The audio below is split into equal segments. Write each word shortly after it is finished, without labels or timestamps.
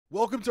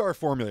Welcome to our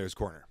Formulators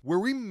Corner, where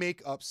we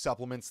make up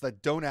supplements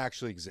that don't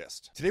actually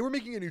exist. Today we're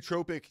making a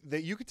nootropic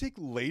that you could take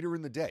later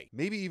in the day,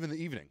 maybe even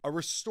the evening. A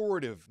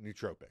restorative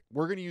nootropic.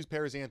 We're going to use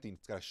paraxanthine.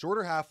 It's got a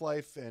shorter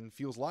half-life and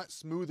feels a lot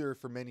smoother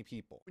for many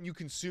people. When you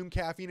consume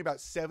caffeine,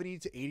 about 70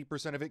 to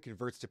 80% of it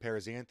converts to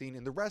paraxanthine,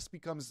 and the rest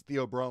becomes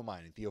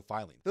theobromine and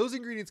theophylline. Those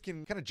ingredients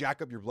can kind of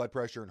jack up your blood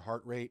pressure and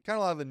heart rate, kind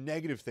of a lot of the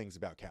negative things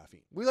about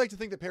caffeine. We like to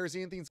think that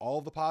paraxanthine's all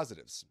of the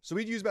positives. So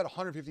we'd use about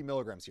 150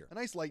 milligrams here, a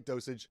nice light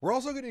dosage. We're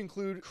also going to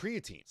include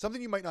creatine,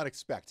 something you might not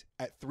expect,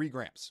 at 3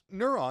 grams.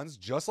 Neurons,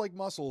 just like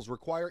muscles,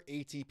 require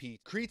ATP.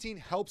 Creatine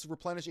helps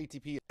replenish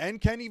ATP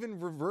and can even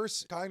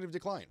reverse cognitive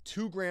decline.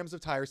 2 grams of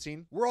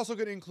tyrosine. We're also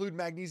going to include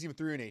magnesium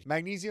threonate.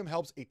 Magnesium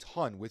helps a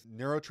ton with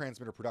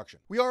neurotransmitter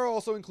production. We are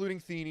also including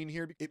theanine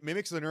here. It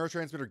mimics the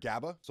neurotransmitter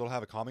GABA, so it'll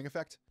have a calming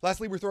effect.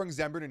 Lastly, we're throwing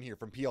Zembrin in here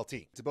from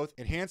PLT to both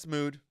enhance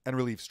mood and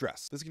relieve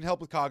stress. This can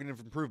help with cognitive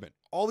improvement.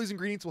 All these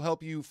ingredients will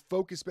help you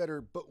focus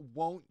better, but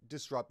won't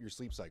disrupt your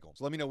sleep cycle.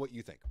 So let me know what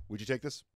you think. Would you take this?